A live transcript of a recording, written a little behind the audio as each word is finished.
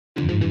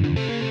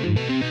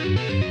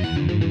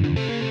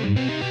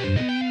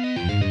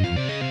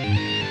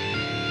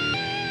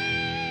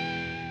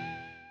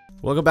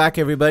Welcome back,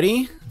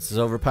 everybody. This is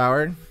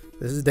Overpowered.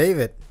 This is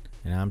David.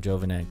 And I'm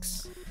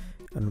Jovinax.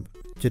 And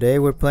today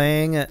we're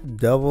playing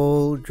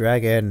Double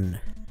Dragon.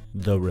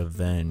 The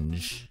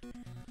Revenge.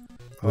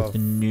 With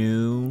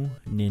new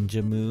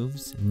ninja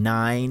moves.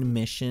 9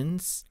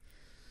 missions.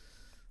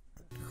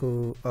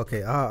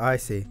 Okay, I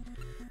see.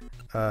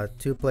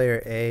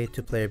 2-player A,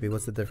 2-player B.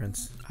 What's the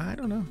difference? I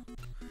don't know.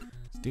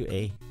 Let's do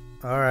A.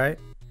 Alright.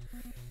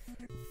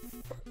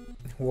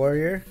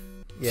 Warrior?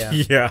 Yeah.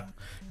 Yeah.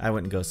 I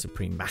wouldn't go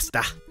Supreme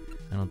Master.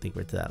 I don't think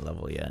we're to that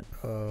level yet.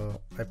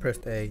 I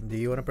pressed A. Do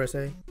you want to press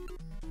A?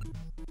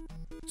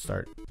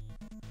 Start.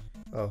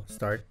 Oh,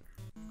 start.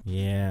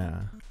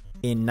 Yeah.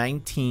 In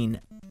 19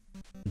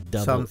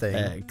 something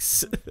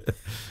X.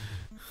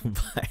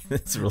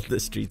 Violence ruled the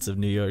streets of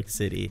New York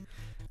City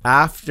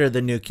after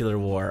the nuclear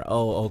war.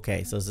 Oh,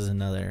 okay. So this is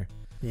another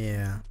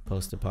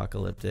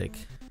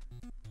post-apocalyptic.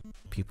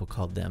 People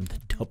called them the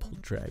Double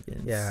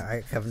Dragons. Yeah,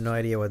 I have no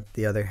idea what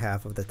the other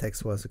half of the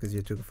text was because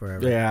you took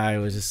forever. Yeah, I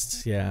was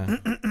just, yeah.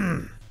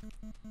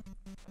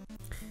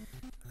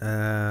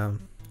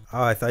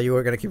 I thought you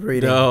were going to keep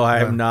reading. No, I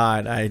am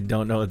not. I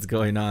don't know what's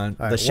going on.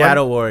 Right, the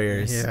Shadow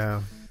Warriors.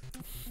 Yeah.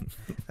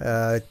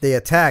 They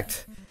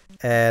attacked,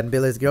 and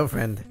Billy's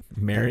girlfriend.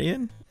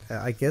 Marion?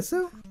 I guess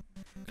so.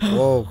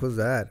 Whoa, who's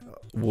that?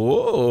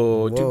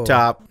 Whoa, tube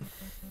top.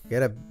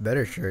 Get a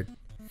better shirt.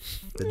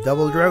 The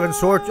Double Dragon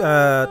sword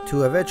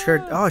to avenge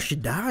her. Oh, she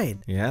died.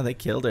 Yeah, they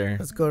killed her.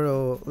 Let's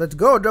go,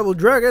 Double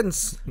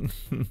Dragons.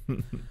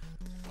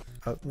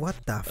 What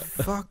the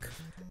fuck?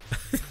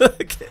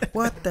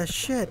 What the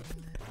shit?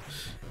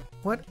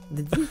 What?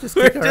 Did you just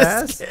kick our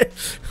ass?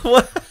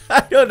 What?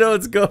 I don't know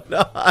what's going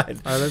on.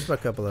 Alright, let's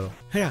back up a little.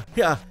 Yeah.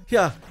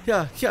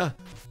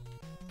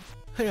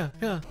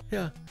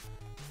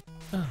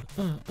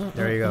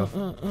 There you go.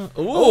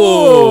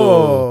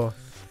 Oh!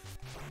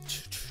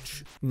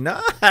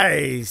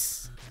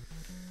 Nice.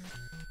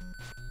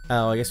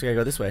 Oh, I guess we gotta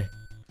go this way.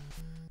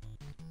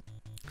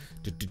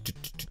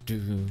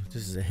 This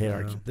is a hit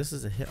arcade. This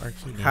is a hit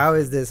arcade game. How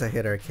is this a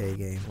hit arcade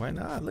game? Why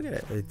not? Look at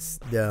it. It's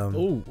dumb.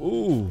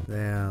 Ooh.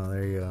 Yeah,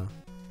 there you go.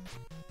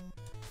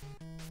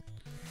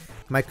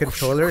 My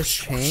controllers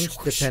change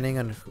depending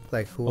on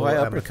who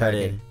I'm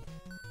attacking.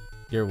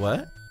 Your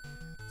what?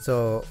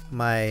 So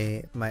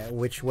my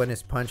which one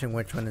is punch and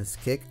which one is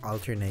kick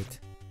alternate.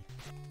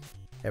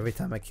 Every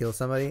time I kill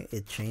somebody,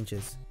 it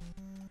changes.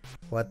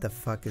 What the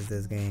fuck is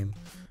this game?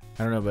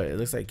 I don't know, but it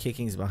looks like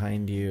kicking's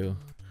behind you.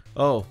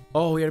 Oh,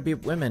 we gotta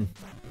beat women.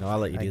 No, I'll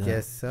let you do that. I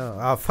guess so.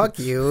 Oh, fuck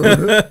you.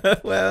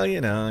 Well,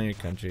 you know, your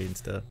country and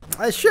stuff.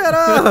 Shut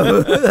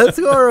up! That's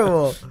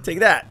horrible. Take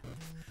that.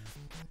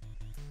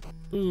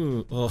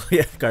 Ooh. Oh,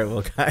 yeah,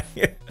 gargoyle guy.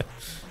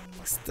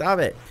 Stop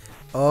it.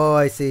 Oh,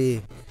 I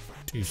see.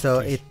 So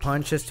it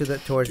punches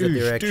towards the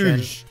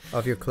direction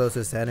of your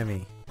closest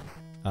enemy.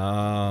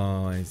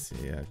 Oh, I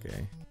see.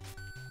 Okay.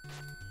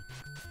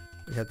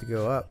 You have to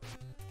go up.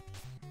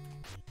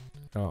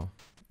 Oh,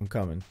 I'm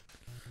coming.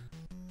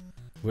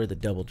 We're the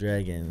Double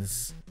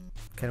Dragons.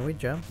 Can we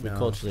jump? We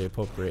culturally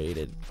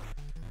appropriated.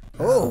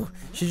 Oh,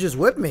 she just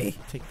whipped me.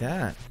 Take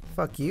that.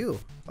 Fuck you.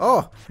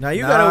 Oh, now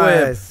you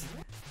gotta whip.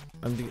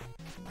 I'm the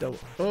double.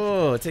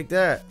 Oh, take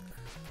that.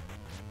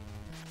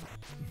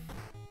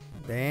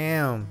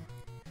 Damn.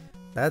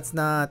 That's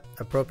not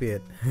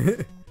appropriate.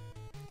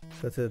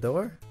 Go to the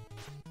door.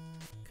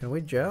 Can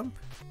we jump?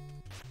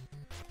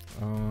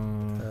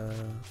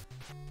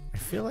 I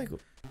feel like.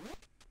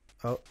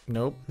 Oh,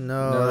 nope.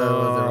 No, that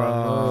was the wrong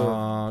move.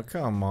 Oh,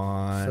 come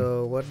on.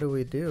 So what do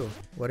we do?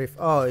 What if?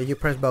 Oh, you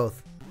press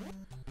both.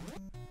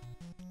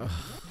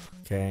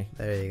 Okay.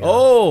 There you go.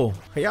 Oh,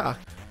 yeah.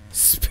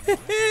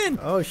 Spin.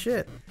 Oh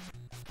shit.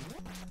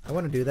 I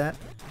want to do that.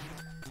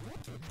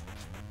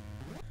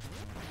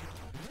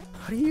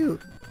 How do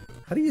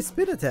you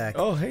spin attack?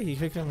 Oh, hey, you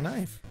picked up a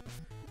knife.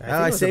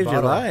 I saved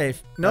your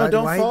life. No,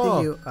 don't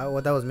fall.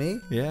 What, that was me?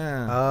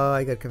 Yeah. Oh,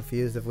 I got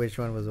confused of which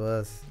one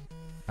was.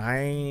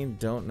 I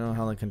don't know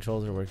how the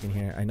controls are working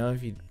here. I know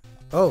if you...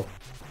 Oh,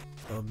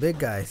 big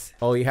guys.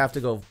 Oh, you have to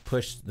go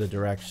push the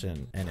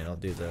direction and it'll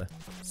do the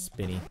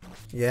spinny.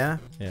 Yeah?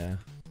 Yeah.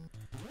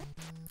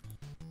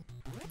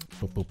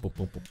 This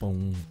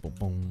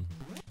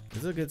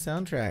is a good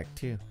soundtrack,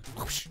 too.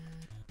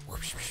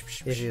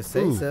 If you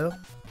say so.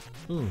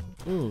 Ooh.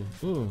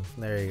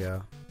 There you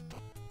go.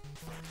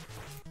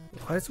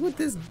 What's with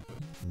this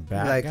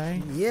bad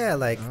guy? Yeah,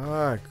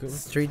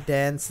 street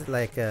dance, just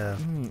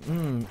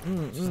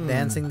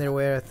dancing their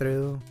way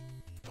through.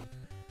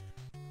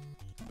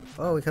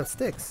 Oh, we have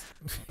sticks.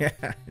 Yeah,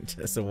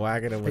 just a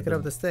whack it up. Pick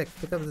up the stick.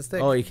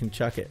 Oh, you can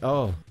chuck it.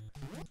 Oh,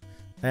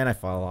 and I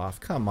fall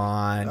off. Come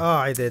on. Oh,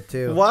 I did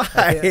too.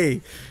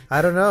 Why?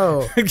 I don't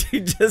know. I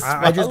just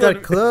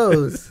got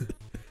close.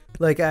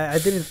 I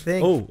didn't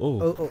think.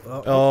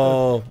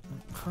 Oh.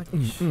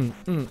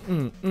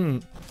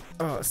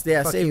 Oh,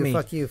 yeah, fuck save you, me.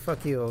 Fuck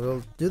you.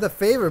 We'll do the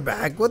favor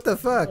back. What the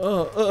fuck?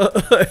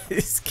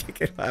 He's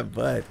kicking my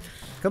butt.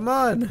 Come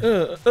on.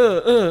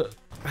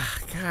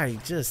 Guy,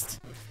 just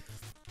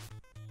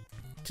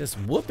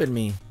whooping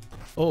me.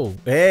 Oh,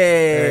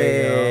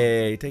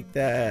 hey, take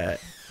that.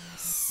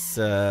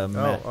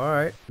 Oh, all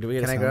right. Do we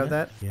get Can a I grab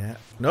helmet? that? Yeah.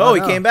 No,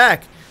 he came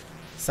back.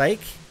 Psych.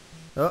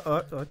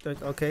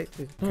 Okay.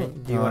 Do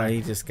you Oh, want?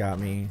 he just got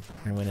me.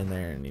 I went in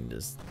there and he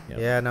just. Yep.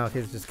 Yeah, no,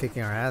 he's just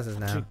kicking our asses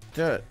now. Kick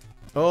that.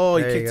 Oh,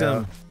 he There you kicked go.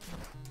 him.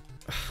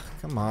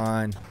 Come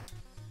on.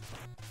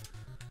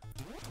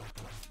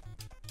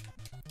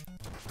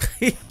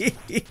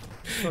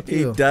 Fuck He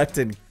you. ducked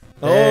and.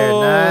 There,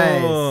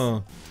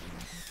 Oh,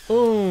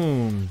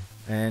 boom.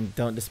 And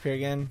don't disappear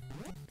again.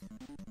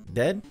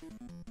 Dead?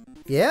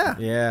 Yeah.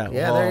 Yeah.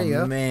 Yeah, Oh, there you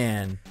go.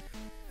 Man.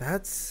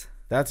 That's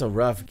That's a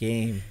rough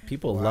game.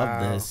 People love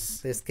wow.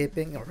 this. This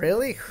skipping,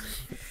 really?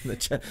 The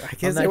I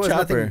guess there was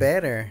nothing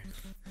better.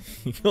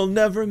 You'll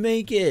never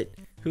make it.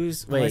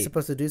 Who's Am I wait?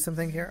 supposed to do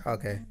something here?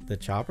 Okay. The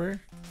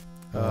chopper?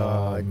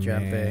 Oh,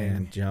 jumping.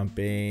 Man,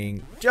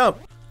 jumping. Jump.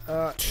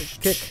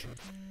 Kick.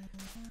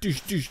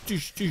 Douche, douche,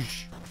 douche,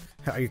 douche.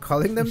 Are you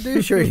calling them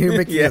douche or are you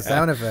making Yeah. a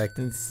sound effect?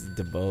 It's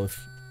the both.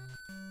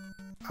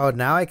 Oh,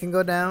 now I can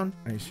go down?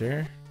 Are you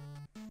sure?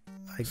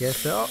 I guess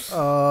so.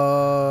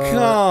 Oh.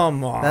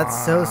 Come on.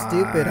 That's so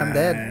stupid. I'm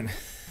dead.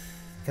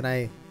 Can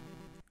I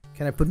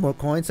put more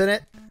coins in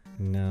it?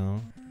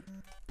 No.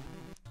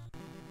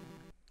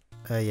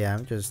 Yeah,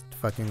 I'm just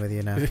fucking with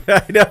you now.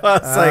 I know. I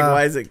was like,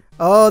 why is it?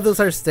 Oh, those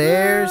are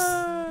stairs.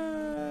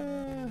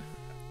 Ah.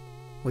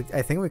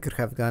 I think we could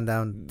have gone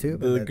down too.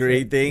 but The that's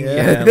great it. thing?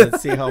 Yeah.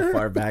 Let's see how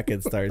far back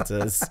it starts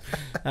us.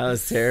 That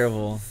was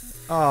terrible.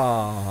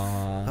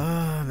 Aww.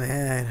 Oh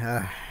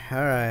man. All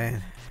right.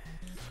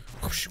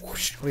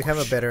 We have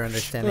a better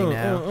understanding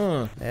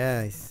now.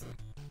 Yes.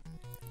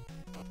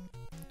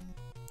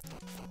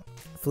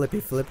 Flippy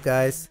flip,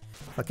 guys.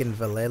 Fucking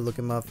valet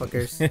looking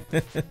motherfuckers.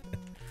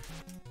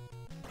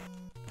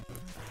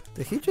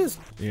 Did he just?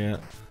 Yeah.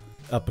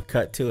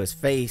 Uppercut to his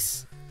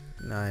face.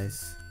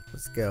 Nice.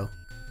 Let's go.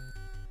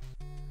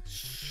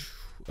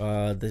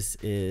 This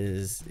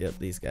is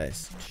these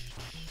guys.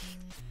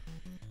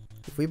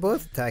 If we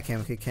both attack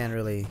him, he can't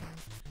really.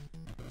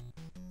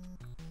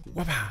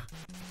 Wapa.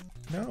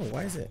 No,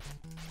 why is it?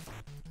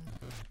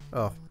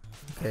 Oh,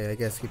 okay. I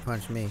guess he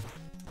punched me.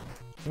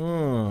 I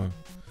don't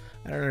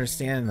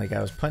understand. Like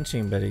I was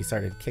punching, but he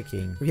started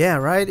kicking. Yeah,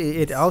 right.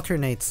 It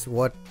alternates.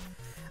 What?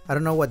 I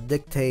don't know what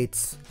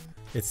dictates.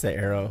 It's the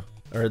arrow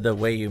or the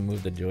way you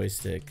move the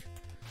joystick.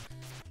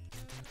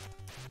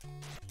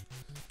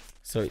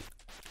 So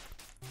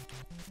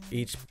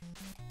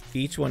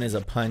each one is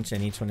a punch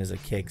and each one is a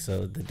kick,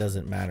 so it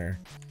doesn't matter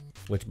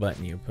which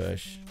button you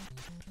push.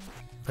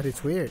 But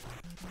it's weird.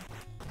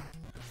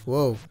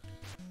 Whoa.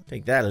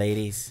 Take that,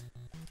 ladies.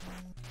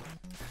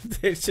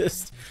 They're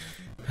just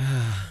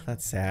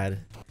that's sad.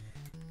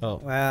 Oh,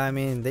 Well, I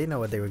mean, they know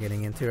what they were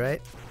getting into,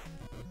 right?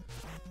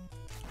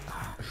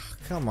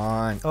 come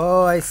on.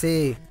 Oh, I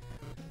see.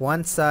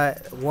 One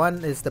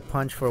is the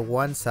punch for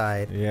one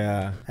side,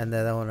 Yeah. and the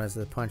other one is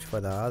the punch for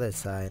the other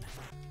side.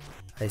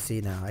 I see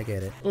now. I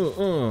get it.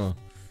 Right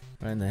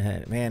in the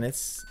head. Man,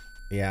 it's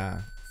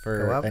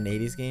for Go up. an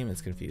 80s game,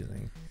 it's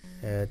confusing.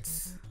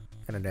 It's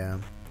kind of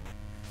down.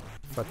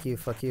 Fuck you,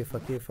 fuck you,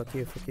 fuck you, fuck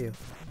you, fuck you.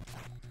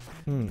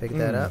 Pick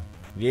that up.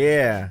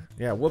 Yeah.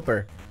 Yeah,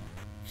 whooper.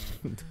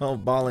 Oh,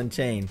 ball and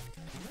chain.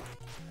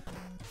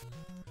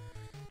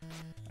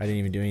 I didn't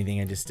even do anything.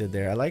 I just stood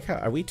there. I like how...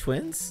 Are we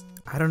twins?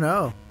 I don't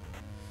know.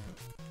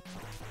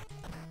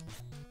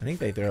 I think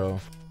they throw...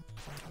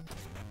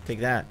 Take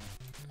that.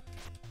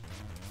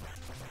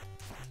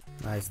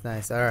 Nice,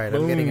 nice. All right,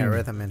 I'm getting a Boom.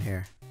 rhythm in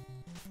here.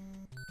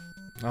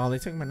 Oh, they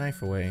took my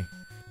knife away.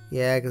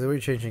 Yeah, because we're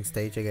changing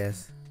stage, I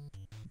guess.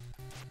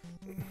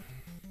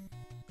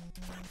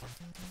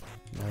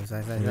 Nice,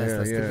 nice, nice, nice. Yeah,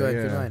 Let's keep yeah, going,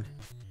 yeah. keep going.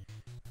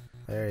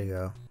 There you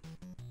go.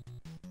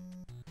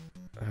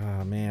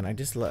 Oh, man. I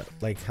just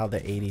like how the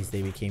 80s,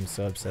 they became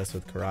so obsessed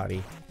with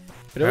karate.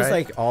 But it was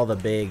Right. like all the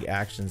big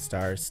action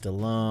stars.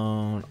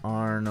 Stallone,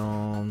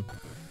 Arnold...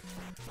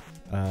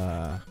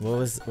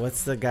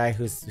 what's the guy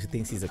who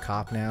thinks he's a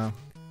cop now?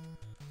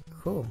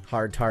 Cool.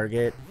 Hard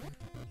Target.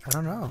 I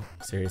don't know.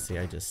 Seriously,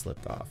 I just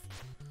slipped off.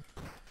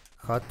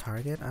 Hot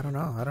Target? I don't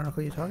know. I don't know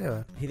who you're talking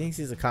about. He thinks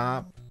he's a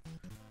cop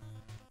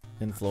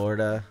in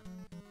Florida.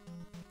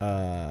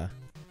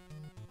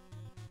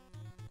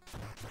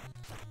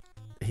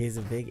 He's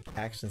a big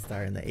action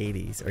star in the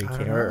 80s, I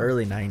don't or know.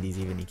 early 90s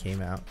even. He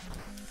came out.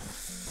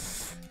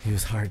 He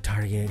was Hard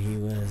Target. He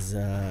was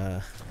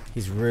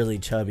he's really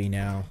chubby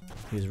now.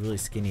 He was really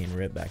skinny and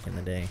ripped back in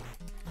the day.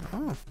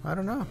 Oh, I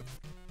don't know.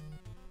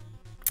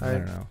 I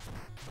don't know.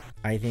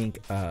 I think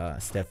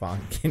Stefan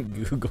can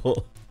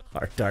Google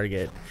Hard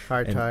Target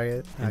Hard and-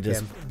 Target. and Okay.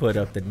 just put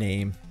up the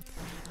name.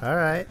 All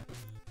right.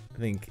 I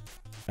think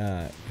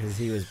because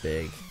he was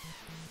big.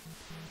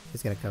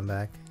 He's gonna come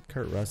back.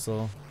 Kurt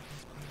Russell.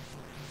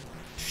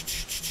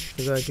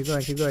 Keep going, keep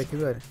going, keep going, keep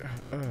going.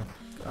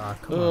 Oh,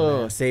 come Oh, on,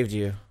 man. saved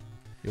you.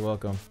 You're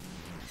welcome.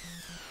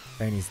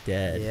 And he's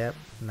dead. Yep.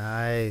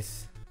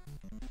 Nice.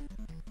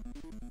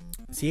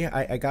 See,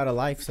 I got a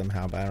life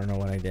somehow, but I don't know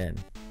what I did.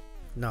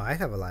 No, I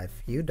have a life.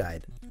 You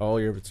died. Oh,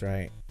 that's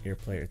right. You're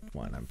player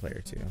 1. I'm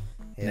player 2.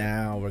 Yeah.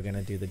 Now we're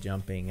gonna do the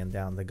jumping and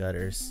down the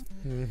gutters.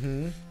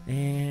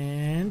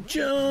 And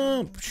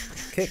jump.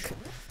 Kick.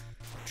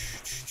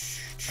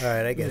 All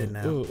right, I get it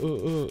now.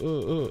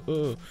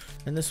 Ooh.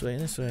 And this way,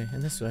 and this way,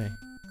 and this way.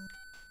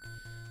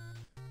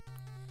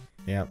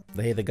 Yep.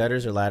 Hey, the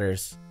gutters are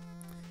ladders.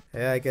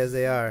 Yeah, I guess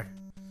they are.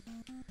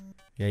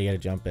 Yeah, you gotta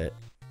jump it.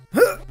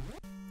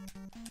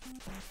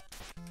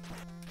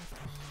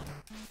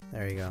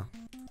 There you go.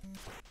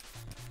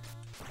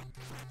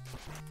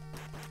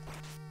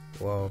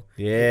 Whoa.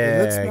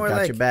 Yeah, it looks more got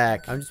like your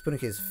back. I'm just putting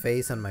his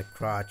face on my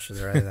crotch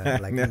rather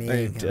than like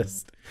kneeing him.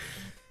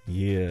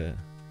 Yeah.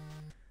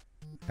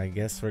 I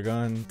guess we're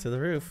going to the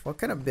roof. What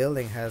kind of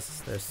building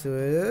has the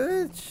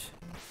sewage?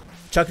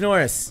 Chuck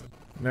Norris.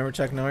 Remember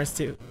Chuck Norris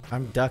too?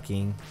 I'm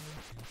ducking.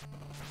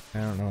 I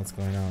don't know what's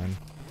going on.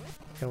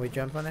 Can we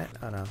jump on it?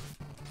 Oh no.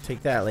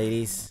 Take that,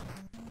 ladies.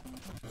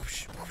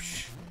 Whoosh,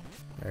 whoosh.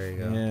 There you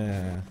go.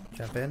 Yeah.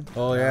 Jump in.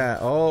 Oh yeah.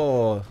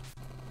 Oh,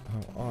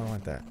 I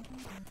want that.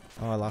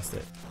 Oh, I lost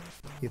it.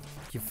 You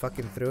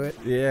fucking threw it?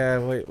 Yeah.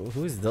 Wait.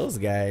 Who's those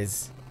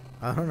guys?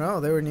 I don't know.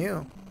 They were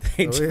new.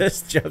 They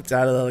just jumped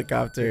out of the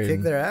helicopter.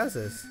 Kick their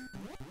asses.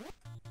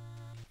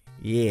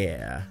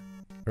 Yeah.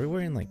 Are we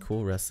wearing like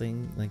cool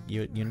wrestling like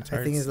unitards?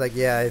 I think it's like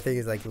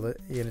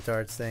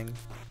unitards thing.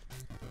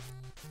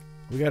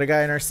 We got a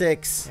guy in our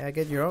 6. Yeah,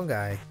 get your own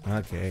guy.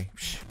 Okay.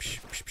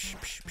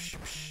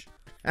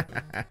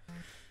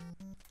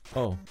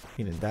 Oh,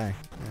 he didn't die.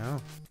 No.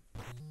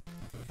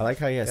 I like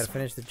how he has. Gotta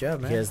finish the job,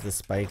 man. He has the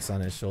spikes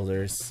on his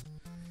shoulders.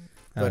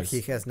 But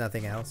he has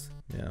nothing else.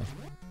 Yeah.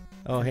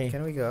 Oh, hey.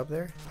 Can we go up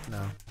there?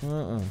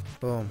 No.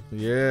 Boom.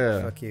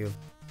 Yeah. Fuck you.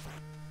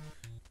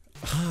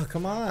 Oh,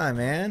 come on,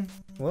 man.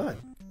 What?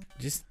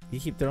 Just you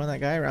keep throwing that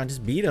guy around.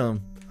 Just beat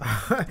him.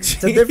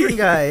 It's a different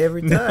guy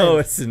every time. No,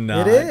 it's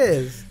not. It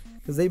is.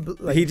 Cause they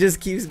like, he just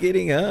keeps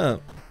getting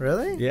up.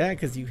 Really? Yeah,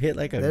 because you hit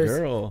like a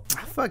girl.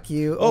 Fuck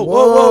you. Oh,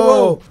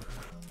 whoa.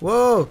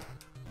 Whoa.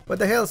 What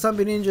the hell,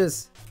 zombie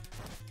ninjas?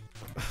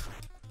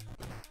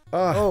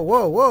 Oh,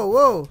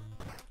 whoa.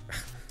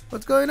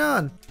 What's going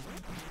on?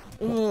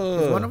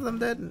 Is one of them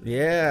dead?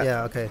 Yeah.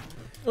 Yeah, okay.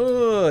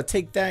 Oh,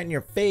 take that in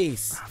your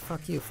face.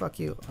 Fuck you.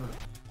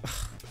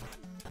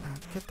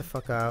 Get the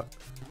fuck out.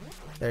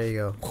 There you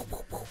go.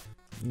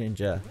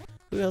 Ninja.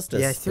 Who else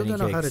does I still don't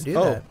know how to do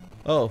that. that.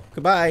 Oh,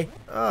 goodbye.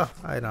 Oh,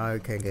 I know. I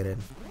can't get in.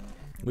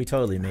 We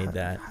totally made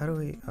that. How do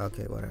we?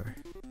 Okay, whatever.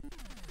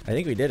 I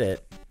think we did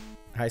it.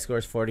 High score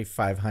is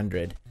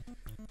 4,500.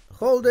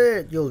 Hold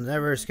it. You'll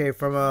never escape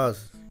from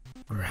us.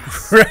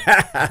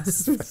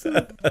 Grasp.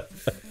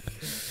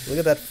 Look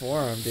at that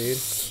forearm, dude.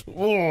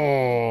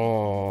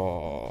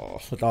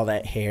 Oh, with all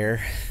that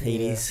hair.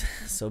 80s.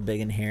 So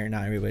big in hair.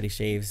 Not everybody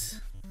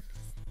shaves.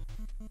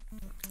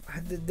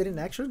 Didn't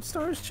action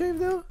stars shave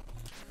though?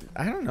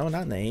 I don't know.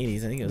 Not in the 80s.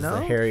 I think it was No?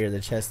 the hairier the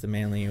chest, the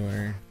manly you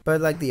were. But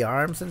like the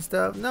arms and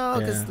stuff? No,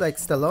 because Yeah. like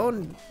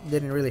Stallone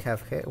didn't really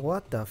have hair.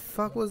 What the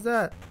fuck was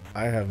that?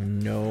 I have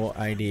no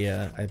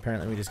idea.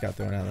 Apparently, we just got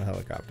thrown out of the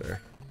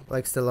helicopter.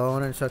 Like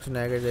Stallone and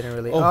Schwarzenegger didn't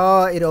really.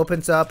 Oh, it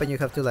opens up and you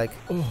have to like,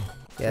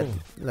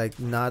 like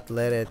not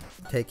let it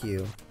take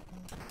you.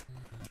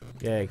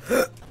 Yeah.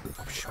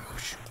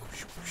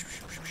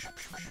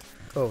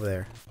 Go over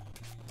there.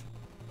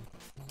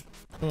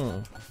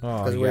 Oh,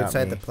 Because we're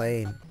inside the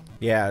plane.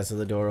 Yeah, so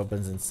the door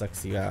opens and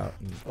sucks you out.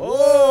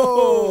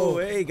 Oh,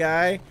 hey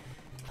guy.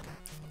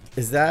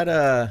 Is that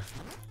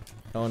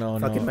Oh no,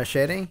 fucking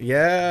machete?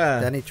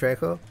 Yeah. Danny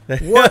Trejo?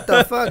 What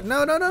the fuck?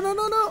 No.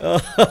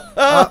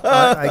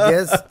 I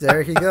guess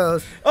there he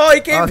goes. Oh,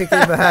 he came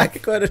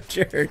back. What a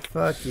jerk.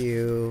 Fuck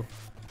you.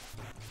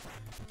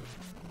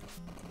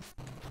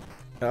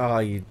 Oh,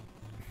 you.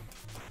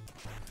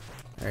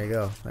 There you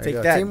go. Take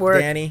that, Teamwork.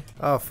 Danny.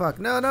 Oh, fuck.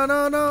 No.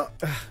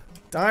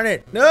 Darn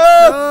it. No.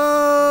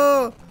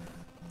 No.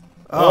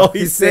 Oh,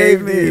 he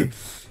saved me.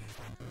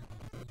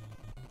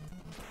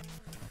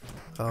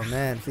 Oh,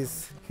 man.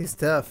 He's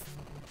tough.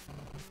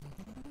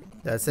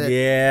 That's it.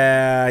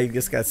 Yeah, you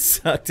just got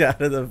sucked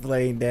out of the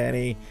plane,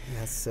 Danny.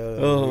 That's so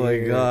Oh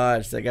weird. my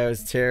gosh, that guy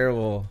was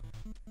terrible.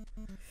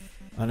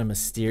 On a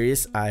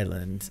mysterious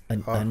island,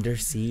 an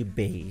undersea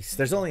base.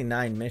 There's only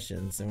 9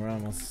 missions, and we're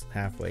almost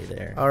halfway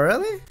there. Oh,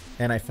 really?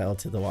 And I fell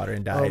to the water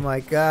and died. Oh my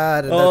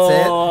god, and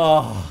that's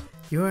Oh,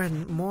 You're a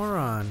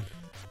moron.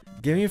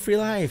 give me a free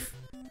life.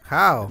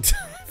 How?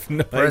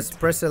 No,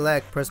 Press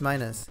select, press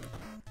minus.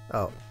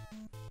 Oh,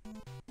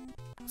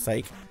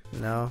 psych.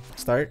 no,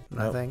 Start. Nope.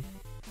 nothing.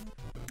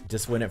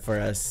 Just win it for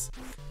us.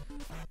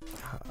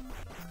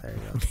 There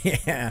you go.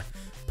 Yeah.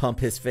 Pump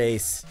his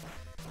face.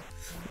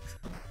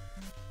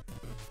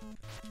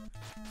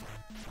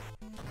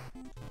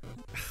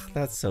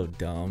 That's so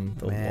dumb.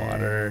 The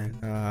water.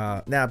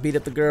 Now beat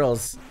up the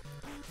girls.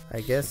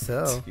 I guess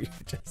so. You're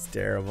just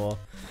terrible.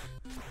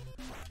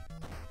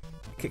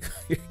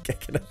 You're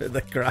kicking up in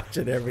the crotch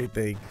and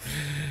everything.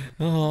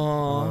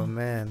 Oh Oh,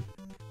 man.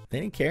 they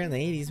didn't care in the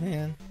 80s,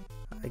 man.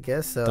 I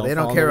guess so. Don't They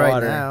fall don't in care the right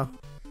water. now.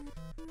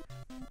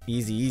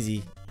 Easy,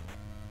 easy.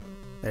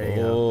 There you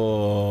go.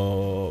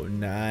 Oh,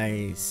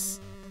 nice.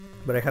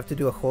 But I have to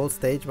do a whole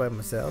stage by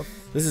myself.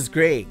 This is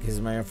great because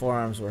my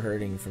forearms were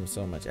hurting from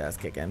so much ass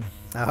kicking.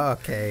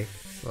 Okay,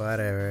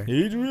 whatever.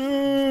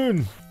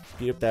 Adrian!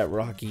 Beat up that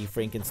Rocky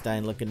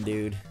Frankenstein looking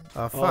dude.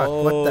 Oh fuck,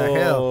 what the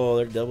hell? Oh,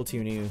 they're double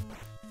teaming you.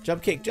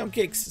 Jump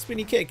kicks,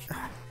 spinny kick.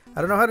 I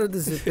don't know how to do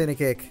this spinny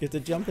kick. You have to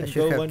jump and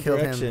should go have one killed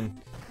him.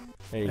 direction.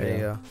 There you There you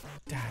go. go.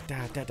 Da,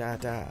 da, da, da,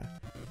 da.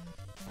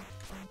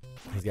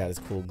 He's got his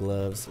cool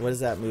gloves. What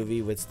is that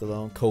movie with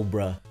Stallone?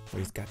 Cobra, where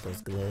he's got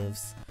those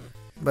gloves.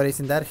 But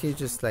isn't that he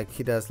just like,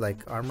 he does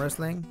like arm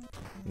wrestling?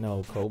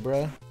 No,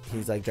 Cobra.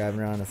 He's like driving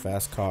around in a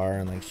fast car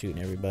and like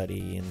shooting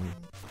everybody, and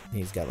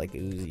he's got like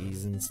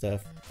Uzis and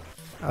stuff.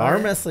 The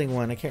arm wrestling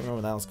one, I can't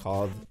remember what that was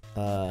called.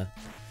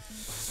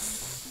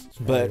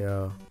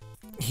 But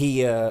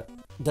he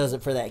does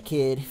it for that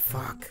kid.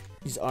 Fuck.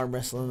 He's arm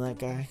wrestling that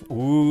guy.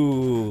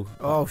 Ooh.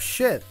 Oh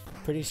shit.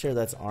 Pretty sure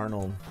that's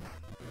Arnold.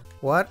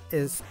 What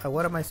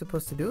am I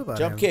supposed to do about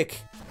him? Jump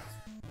kick.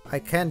 I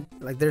can't,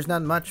 like, there's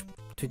not much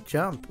to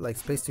jump, like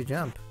space to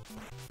jump.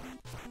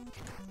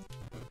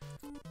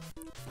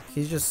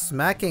 He's just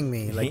smacking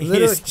me, like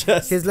literally.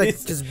 He's like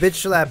just bitch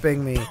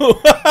slapping me.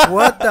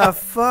 What the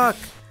fuck?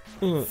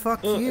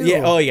 Fuck you.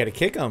 Yeah. Oh, you gotta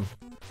kick him.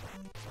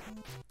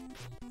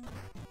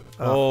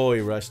 Oh,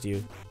 he rushed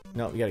you.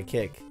 No, you gotta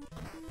kick.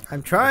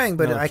 I'm trying,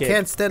 but No, I kick.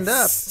 can't stand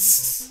up.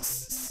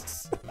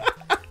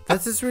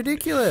 That's just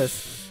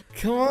ridiculous.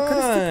 Come What kind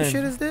of on. stupid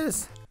shit is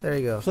this? There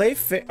you go. Play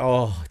fair.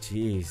 Oh,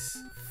 jeez.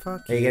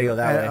 Fuck Hey, you gotta go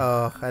that way.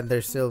 Oh, and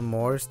there's still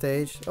more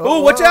stage.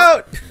 Oh, watch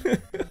out!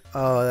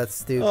 Oh, that's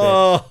stupid.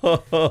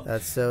 Oh,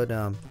 That's so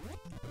dumb.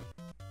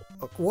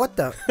 What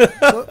the?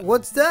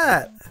 What's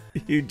that?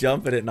 you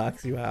jump and it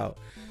knocks you out.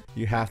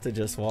 You have to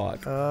just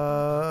walk.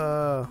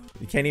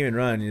 You can't even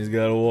run. You just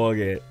gotta walk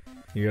it.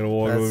 You gotta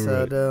walk that's over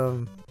so it.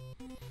 dumb.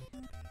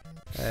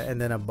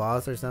 And then a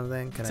boss or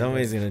something.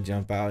 Somebody's gonna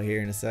jump out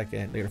here in a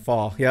second. They're gonna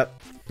fall.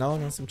 Yep.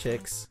 No, some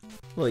chicks.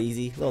 A little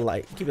easy, a little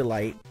light. Keep it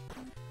light.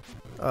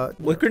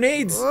 With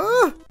grenades.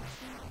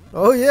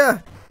 Oh yeah.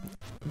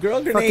 Girl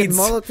Fucking grenades.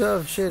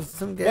 Molotov shit.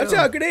 Some ghetto. Watch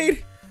out,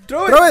 grenade.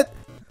 Throw it. Throw it.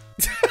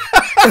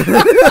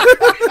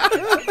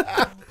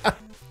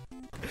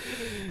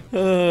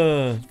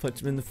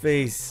 Punch him in the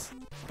face.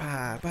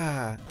 Bah,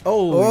 bah.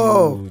 Oh,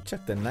 Whoa.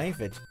 chuck the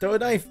knife at you. Throw a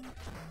knife.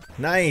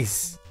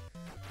 Nice.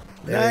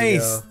 There you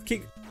Nice. go.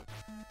 Kick.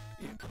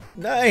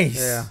 Nice.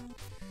 Yeah.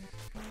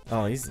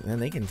 Oh, and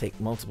they can take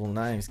multiple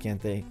knives,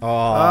 can't they?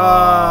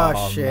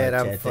 Oh, shit,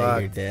 I'm Machete,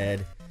 fucked. You're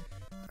dead.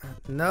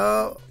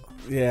 No.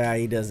 Yeah,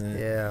 he doesn't.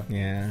 Yeah.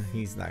 Yeah,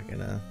 he's not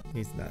gonna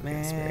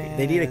Man. spare you.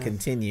 They need to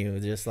continue,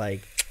 just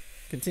like,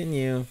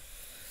 continue.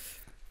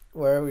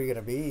 Where are we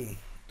gonna be?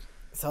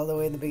 It's all the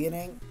way in the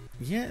beginning.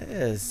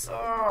 Yes.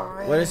 Oh,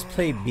 man. What does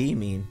play B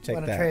mean? Check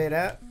Wanna that. try it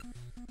out?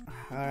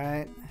 All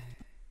right.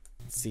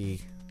 Let's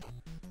see.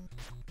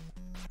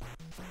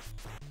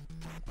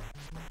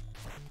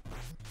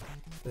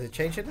 Does it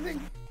change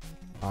anything?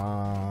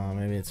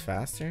 Maybe it's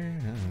faster?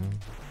 I don't know.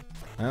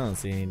 I don't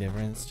see any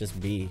difference. Just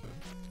B.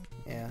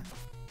 Yeah.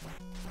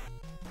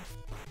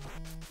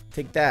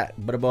 Take that,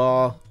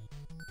 butterball.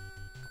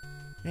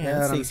 Man,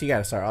 Yeah, yeah, so you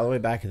gotta start all the way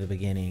back at the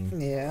beginning.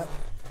 Yeah.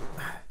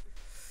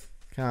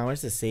 Come on,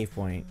 where's the save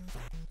point?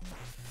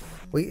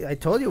 I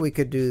told you we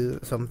could do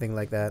something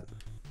like that.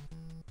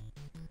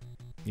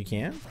 You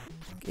can?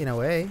 In a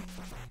way.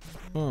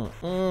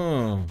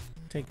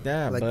 Take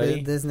that, Like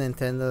buddy. this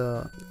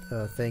Nintendo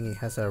thing, it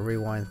has a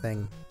rewind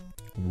thing.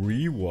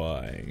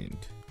 Rewind.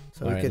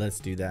 So All we right, could. let's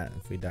do that.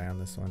 If we die on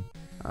this one,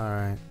 All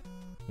right.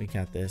 we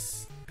got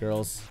this.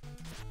 Girls,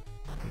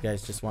 you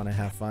guys just want to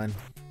have fun.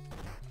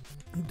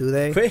 Do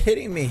they? Quit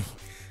hitting me.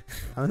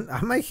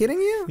 Am I hitting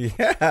you?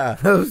 Yeah.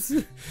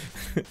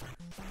 Take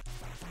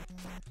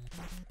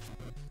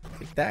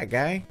Take that,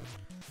 guy.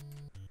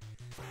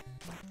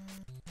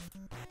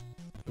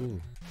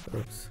 Ooh.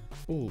 Oops.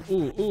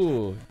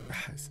 Ooh.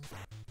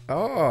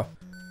 Oh.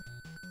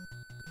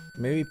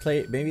 Maybe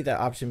that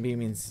option B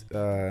means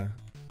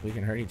we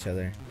can hurt each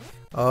other.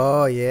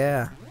 Oh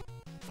yeah.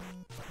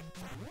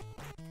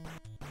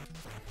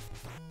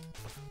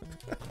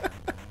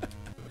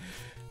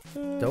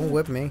 Don't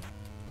whip me.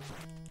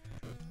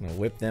 I'm gonna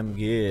whip them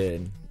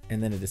good,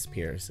 and then it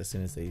disappears as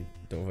soon as they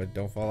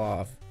don't fall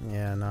off.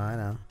 Yeah, no, I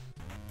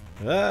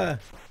know.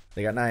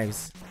 They got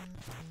knives.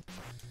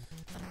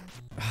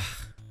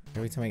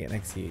 Every time I get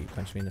next to you, you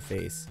punch me in the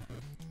face.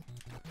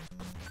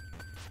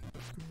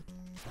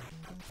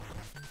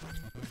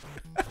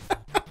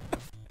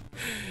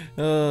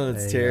 Oh,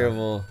 that's There you go.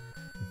 terrible.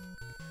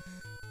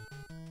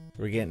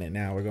 We're getting it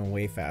now. We're going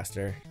way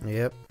faster.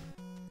 Yep.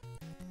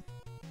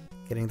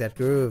 Getting that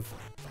groove.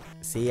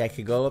 See, I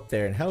could go up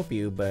there and help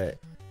you, but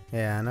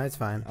Yeah, no, it's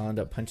fine. I'll end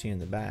up punching you in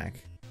the back.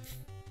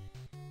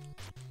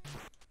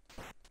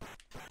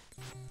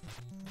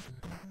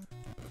 I'm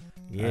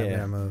Yeah.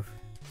 gonna move.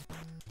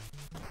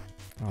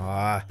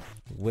 Ah,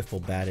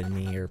 wiffle batted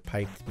me or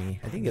piped me.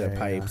 I think There they're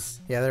you go. pipes.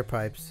 Yeah, they're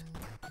pipes.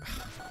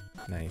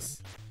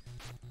 Nice.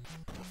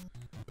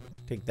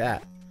 Take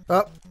that.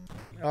 Oh,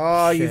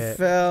 Oh, you Shit.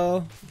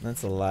 fell.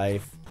 That's a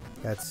life.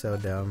 That's so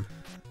dumb.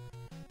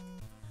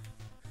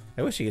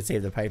 I wish you could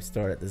save the pipe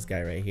stored at this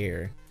guy right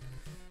here.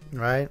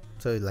 Right?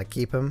 So like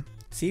keep him.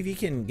 See if you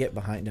can get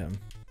behind him.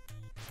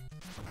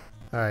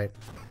 All right.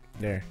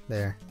 There.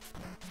 There.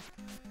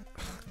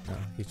 No,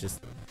 he's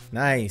just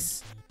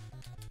nice.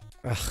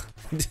 Ugh,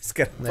 just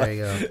gotta There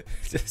you go.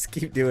 just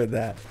keep doing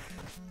that.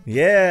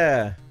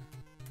 Yeah.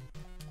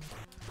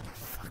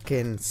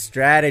 Fucking.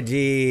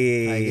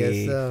 Strategy. I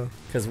guess so.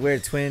 Because we're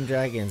twin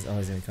dragons. Oh,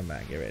 he's gonna come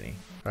back. Get ready.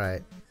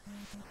 Right.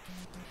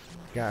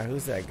 God,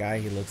 who's that guy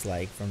he looks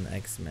like from the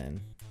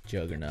X-Men?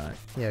 Juggernaut.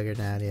 Yeah, you're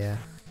not. Yeah.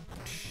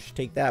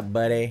 Take that,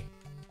 buddy.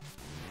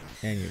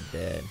 And you're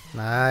dead.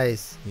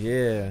 Nice.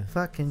 Yeah.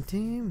 Fucking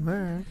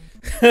teamwork.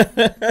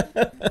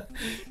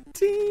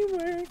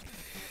 Teamwork.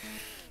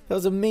 That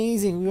was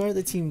amazing. We are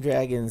the Team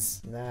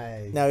Dragons.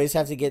 Nice. Now we just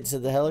have to get to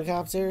the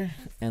helicopter,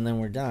 and then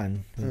we're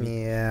done.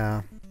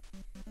 Yeah.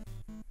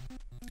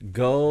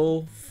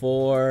 Go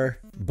for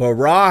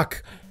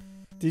Barack.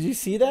 Did you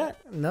see that?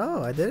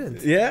 No, I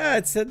didn't. Yeah,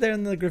 it said there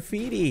in the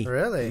graffiti.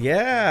 Really?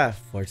 Yeah.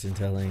 Fortune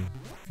telling.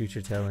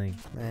 Future telling.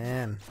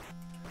 Man.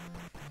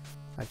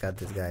 I got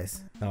this,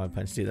 guys. Oh, I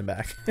punched you in the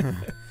back.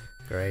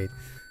 Great.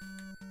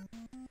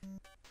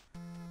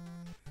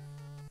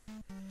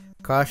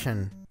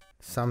 Caution.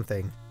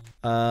 Something.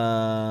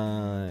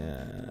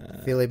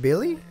 Philly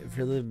Billy?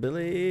 Philly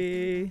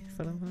Billy.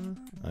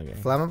 Okay.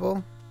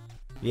 Flammable?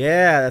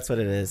 Yeah, that's what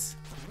it is.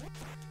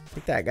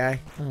 Take that guy.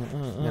 I'm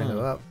gonna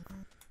go up.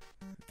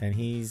 And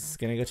he's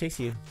gonna go chase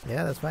you.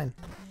 Yeah, that's fine.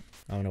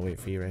 I'm gonna wait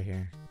for you right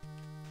here.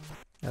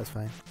 That's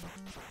fine.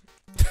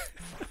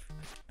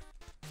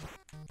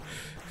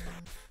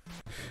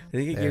 I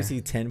think it gives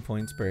you 10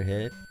 points per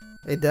hit.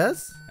 It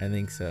does? I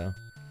think so.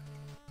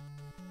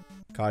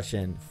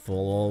 Caution,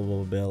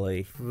 full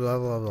Billy. Blah,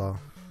 blah, blah.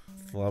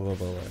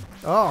 Flubba.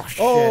 Oh, shit.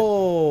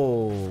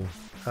 Oh!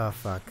 Oh,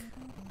 fuck.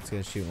 It's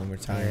gonna shoot one more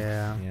time.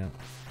 Yeah. Yeah.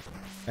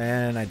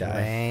 And I die.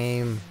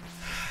 Lame.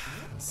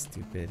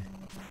 Stupid.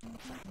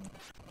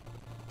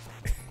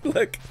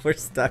 Look, we're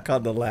stuck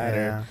on the ladder.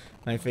 Yeah.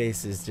 My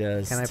face is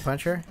just... Can I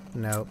punch her?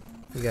 Nope.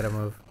 We gotta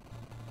move.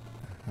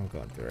 I'm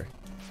going through her.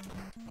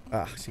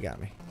 Ah, she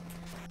got me.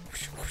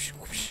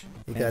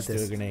 You And got just threw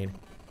this. a grenade.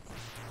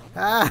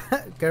 Ah!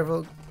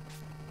 Careful.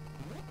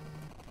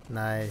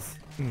 Nice.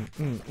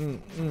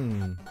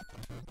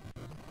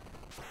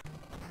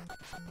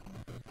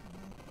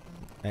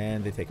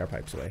 And they take our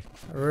pipes away.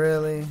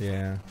 Really?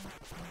 Yeah.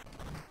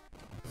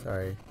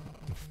 Sorry.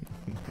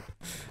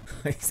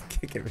 He's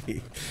kicking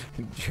me.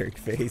 Jerk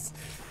face.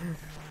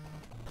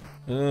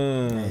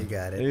 Yeah, you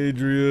got it.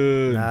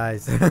 Adrian.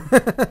 Nice. It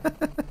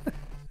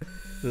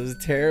was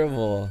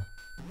terrible.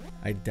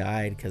 I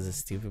died because a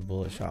stupid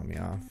bullet shot me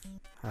off.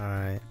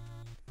 Alright.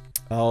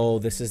 Oh,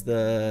 this is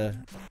the...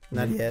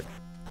 Not yet.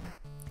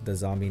 The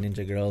zombie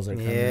ninja girls are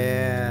coming.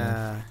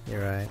 Yeah.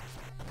 You're right.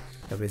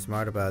 Gotta be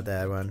smart about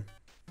that one.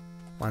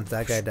 Once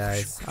that guy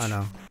dies. Oh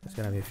no. There's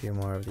gonna be a few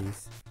more of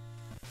these.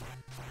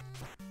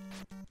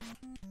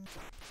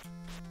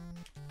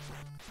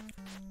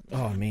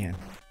 Oh, man.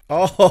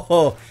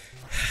 Oh!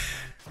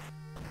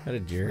 What a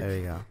jerk. There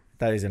you go.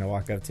 Thought he was going to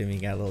walk up to me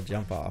and got a little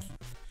jump off.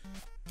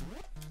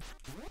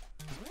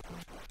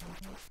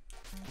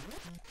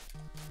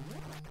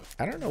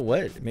 I don't know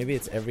what. Maybe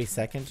it's every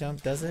second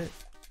jump, does it?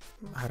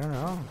 I don't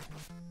know.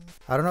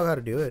 I don't know how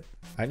to do it.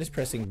 I'm just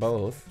pressing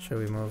both. Should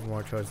we move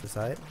more towards the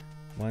side?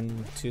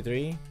 1, 2,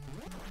 3.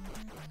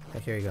 Oh,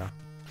 here you go.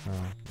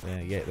 Oh,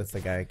 yeah, that's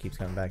the guy who keeps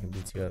coming back and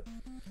beats you up.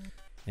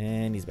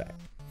 And he's back.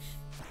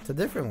 It's a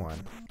different one.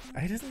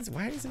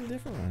 Why is it a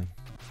different one?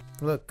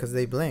 Look, because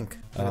they blink.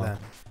 Look at that.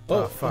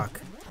 Oh. Oh, fuck.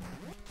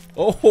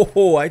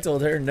 Oh, I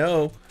told her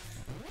no.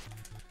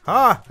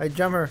 Ah! I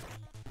jump her.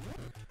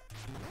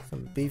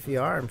 Some beefy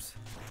arms.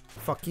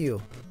 Fuck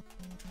you.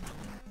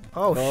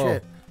 Oh,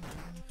 shit.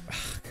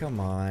 Come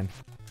on.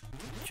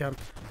 Jump.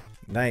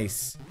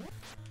 Nice.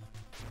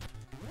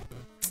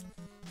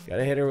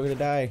 Gotta hit her, we're gonna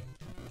die.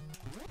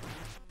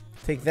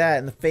 Take that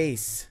in the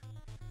face.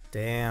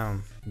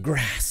 Damn.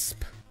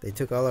 Grasp. They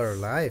took all our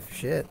life.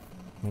 Shit.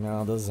 You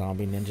know, those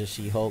zombie ninja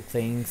She-Hulk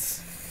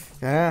things.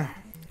 Yeah.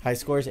 High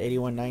scores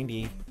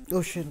 8190.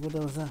 Oh shit, what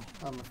was that?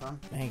 On my phone?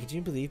 Man, could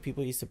you believe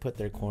people used to put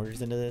their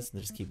quarters into this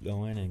and just keep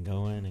going and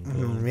going and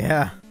going?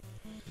 Yeah.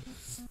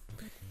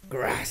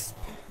 Grasp.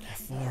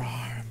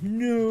 Forearm.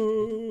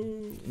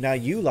 No. Now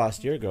you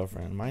lost your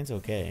girlfriend. Mine's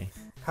okay.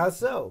 How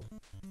so?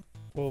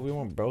 Well, we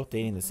weren't both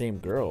dating the same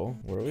girl,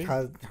 were we?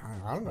 I don't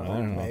know. I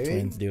don't know. Maybe.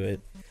 Twins do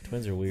it.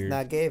 Twins are weird.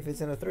 Not gay if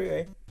it's in a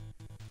three-way.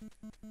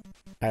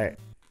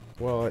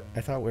 Well,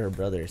 I thought we were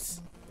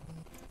brothers.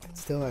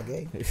 Still not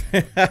gay.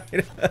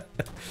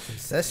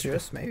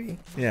 Incestuous, maybe.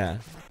 Yeah.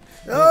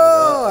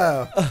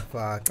 Oh,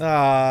 fuck.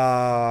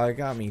 Oh, it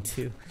got me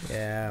too.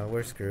 Yeah,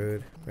 we're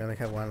screwed. We only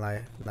have one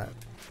life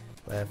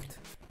left.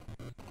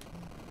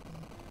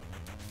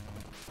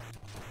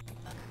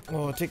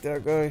 Oh, take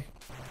that guy.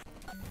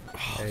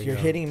 Oh, There you you're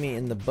go. hitting me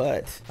in the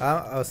butt.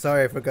 Oh,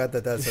 sorry, I forgot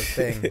that that's a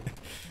thing.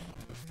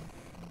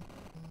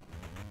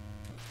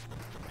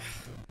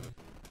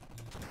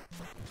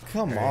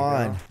 Come There you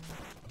on. go.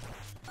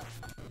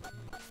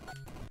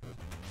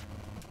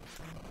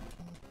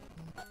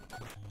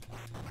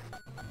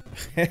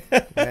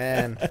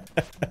 Man,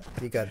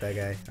 you got that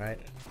guy, right?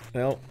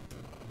 Nope.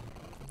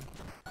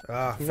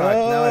 Oh, fuck. No.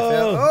 Now I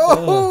fell.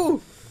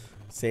 Oh.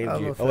 Saved I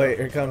you. almost Oh, wait.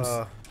 fell. Here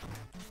comes.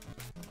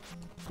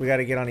 We got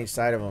to get on each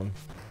side of him.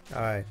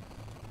 Alright.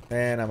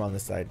 And I'm on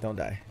this side. Don't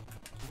die.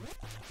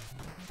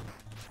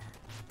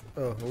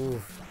 Oh,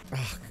 oof.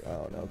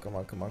 Oh, no. Come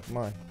on. Come on. Come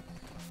on.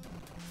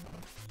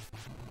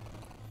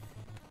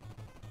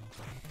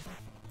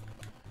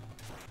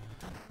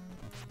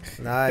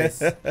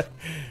 Nice.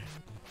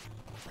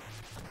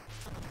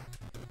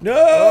 No!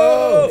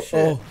 Oh,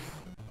 shit.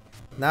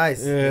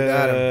 Nice. You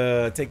got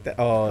him. Take that.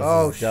 Oh, this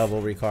Oh, is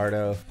double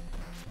Ricardo.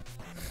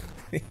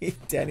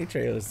 Danny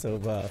Trejo is so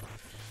buff.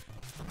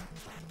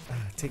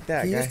 Take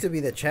that, He guy. used to be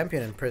the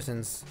champion in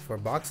prisons for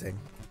boxing.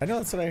 I know,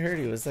 that's what I heard.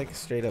 He was like a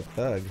straight up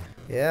thug.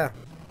 Yeah.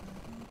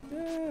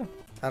 Yeah.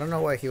 I don't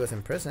know why he was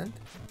imprisoned.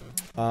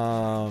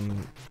 I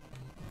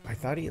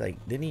thought he like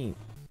didn't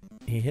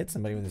he hit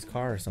somebody with his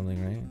car or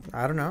something, right?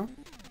 I don't know.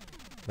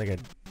 Like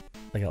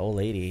an old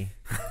lady.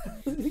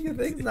 You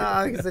think?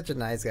 No, he's such a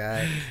nice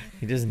guy.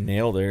 He just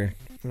nailed her.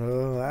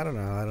 Oh, I don't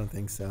know. I don't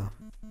think so.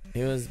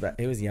 He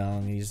was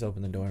young. He just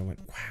opened the door and went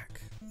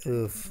whack.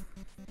 Oof.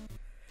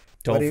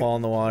 Don't fall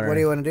in the water. What do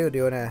you want to do? Do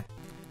you want to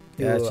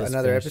do Yeah, let's just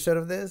another finish. episode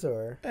of this,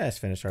 or? Let's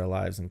finish our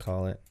lives and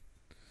call it.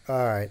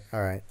 All right.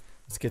 All right.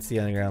 Let's get to the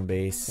underground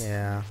base.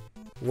 Yeah.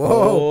 Whoa!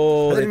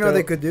 Oh, I didn't know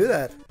they throw- could do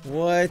that.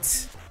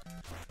 What?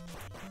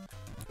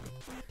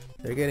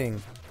 They're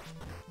getting.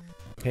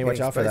 Hey, watch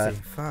out for that.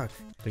 spicy. Fuck.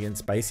 They're getting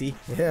spicy.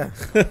 Yeah.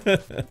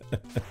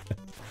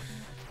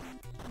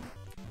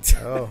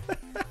 Oh,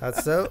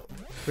 that's so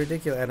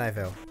ridiculous. And I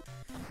fell.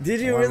 Did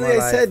you One really? more I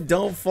life. said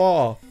don't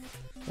fall.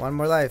 One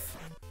more life.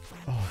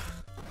 Oh,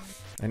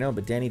 I know,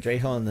 but Danny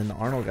Trejo and then the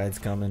Arnold guy's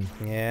coming.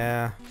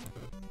 Yeah.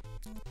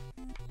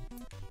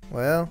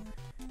 Well,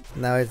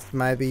 now it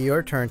might be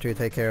your turn to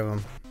take care of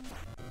them.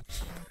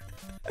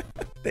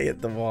 They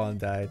hit the wall and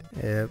died.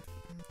 Yep.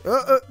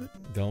 Oh,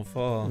 Don't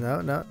fall. no,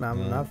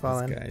 I'm not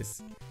falling.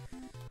 Guys.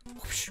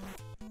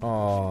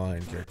 Oh,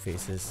 and jerk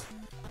faces.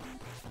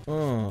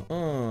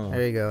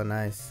 There you go.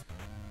 Nice.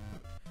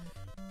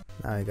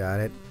 Now I got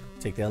it.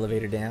 Take the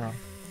elevator down.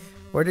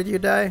 Where did you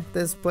die?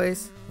 This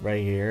place?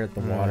 Right here at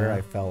the water. Yeah.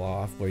 I fell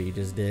off where you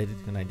just did,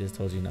 and I just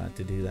told you not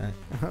to do that.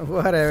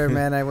 Whatever,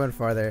 man. I went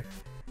farther.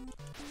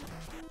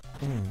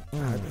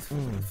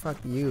 Mm. Fuck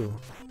you.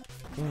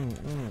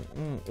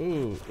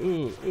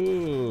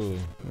 Ooh.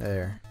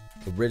 There.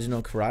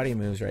 Original karate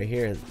moves right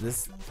here.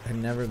 This had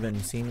never been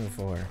seen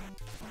before.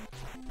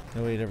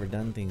 Nobody had ever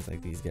done things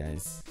like these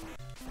guys.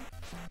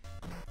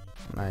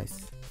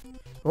 Nice.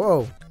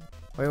 Whoa.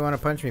 What do you want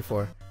to punch me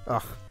for?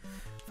 Ugh.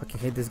 Fucking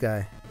hate this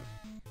guy.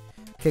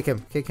 Kick him.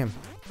 Kick him.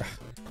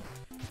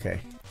 Okay.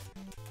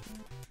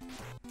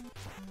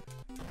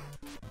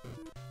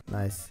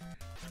 Nice.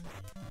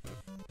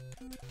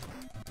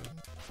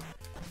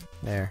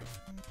 There.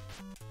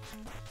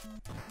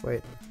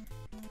 Wait.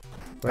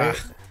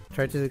 Wait.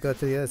 Try to go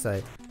to the other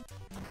side.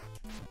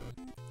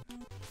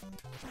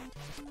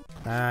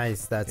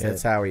 Nice. That's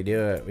That's it. how we do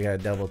it. We got a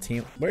double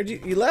team. Where'd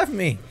you left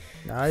me?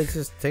 Now it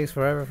just takes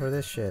forever for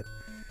this shit.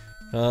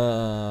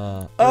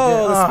 Oh, it?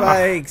 the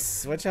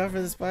spikes. Watch out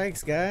for the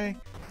spikes, guy.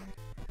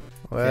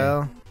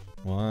 Well.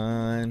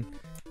 1,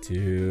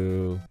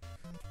 2,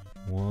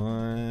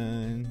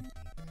 1.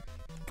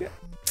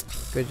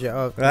 Good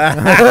job.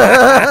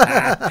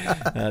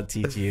 I'll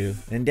teach you.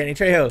 And Danny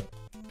Trejo.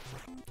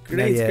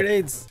 Grenades, yet.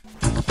 grenades.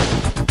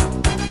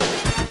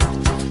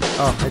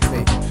 Oh, it's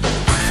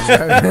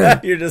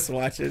me. You're just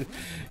watching.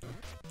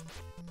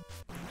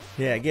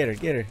 Yeah, get her,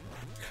 get her.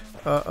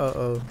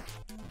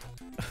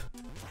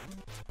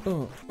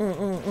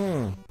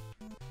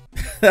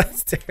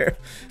 That's terrible.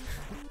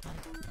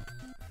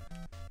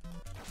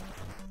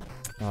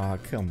 Oh,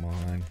 come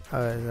on.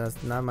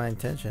 That's not my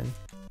intention.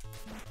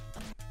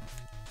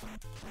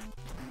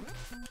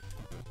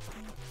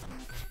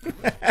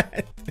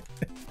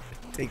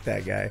 Take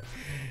that guy.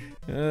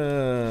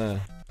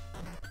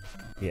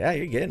 Yeah,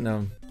 you're getting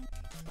him.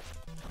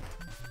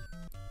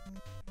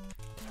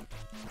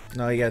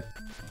 No, you got.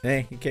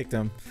 Hey, you kicked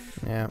him.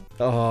 Yeah.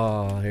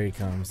 Oh, here he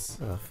comes.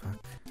 Oh,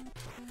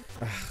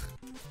 fuck.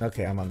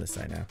 Okay, I'm on this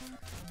side now.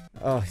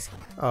 Oh,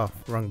 Oh,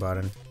 wrong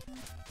button.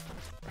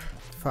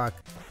 Fuck.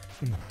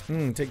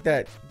 take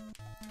that.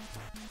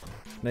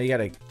 No, you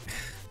gotta. You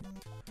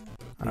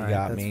Alright,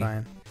 got that's me.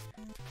 fine.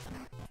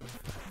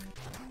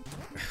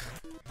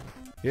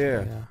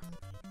 Yeah.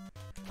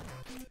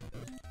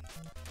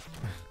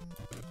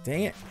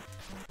 Dang it.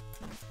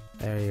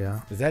 There you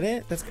go. Is that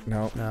it? That's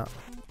no. No.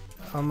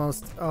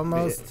 Almost.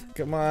 Almost.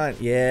 Come on.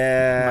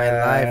 Yeah.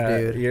 My life,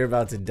 dude. You're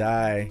about to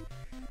die.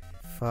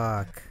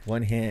 Fuck.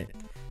 One hit.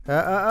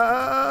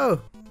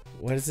 Oh.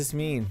 What does this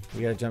mean?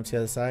 We gotta jump to the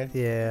other side?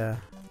 Yeah.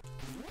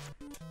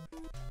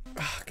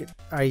 Oh,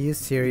 Are you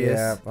serious?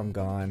 yeah, I'm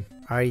gone.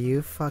 Are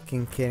you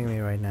fucking kidding me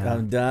right now?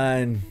 I'm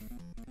done.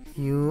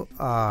 You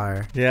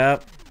are.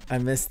 Yep. I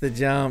missed the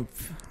jump.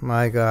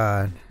 My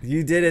God.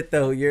 You did it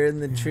though. You're in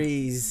the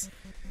trees.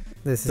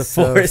 This The is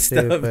so forest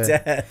of stupid.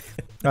 death.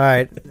 All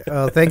right.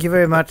 Well, thank you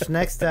very much.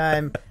 Next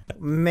time,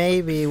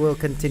 maybe we'll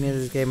continue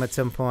this game at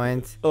some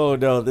point. Oh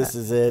no, this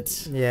is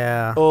it.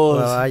 Yeah. Oh.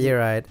 Well, you're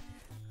right.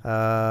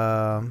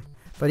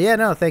 But yeah,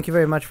 no. Thank you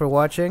very much for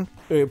watching.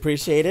 We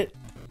appreciate it.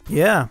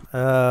 Yeah.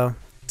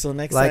 Till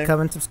next Like, time.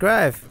 comment,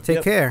 subscribe.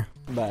 Take care.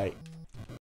 Bye.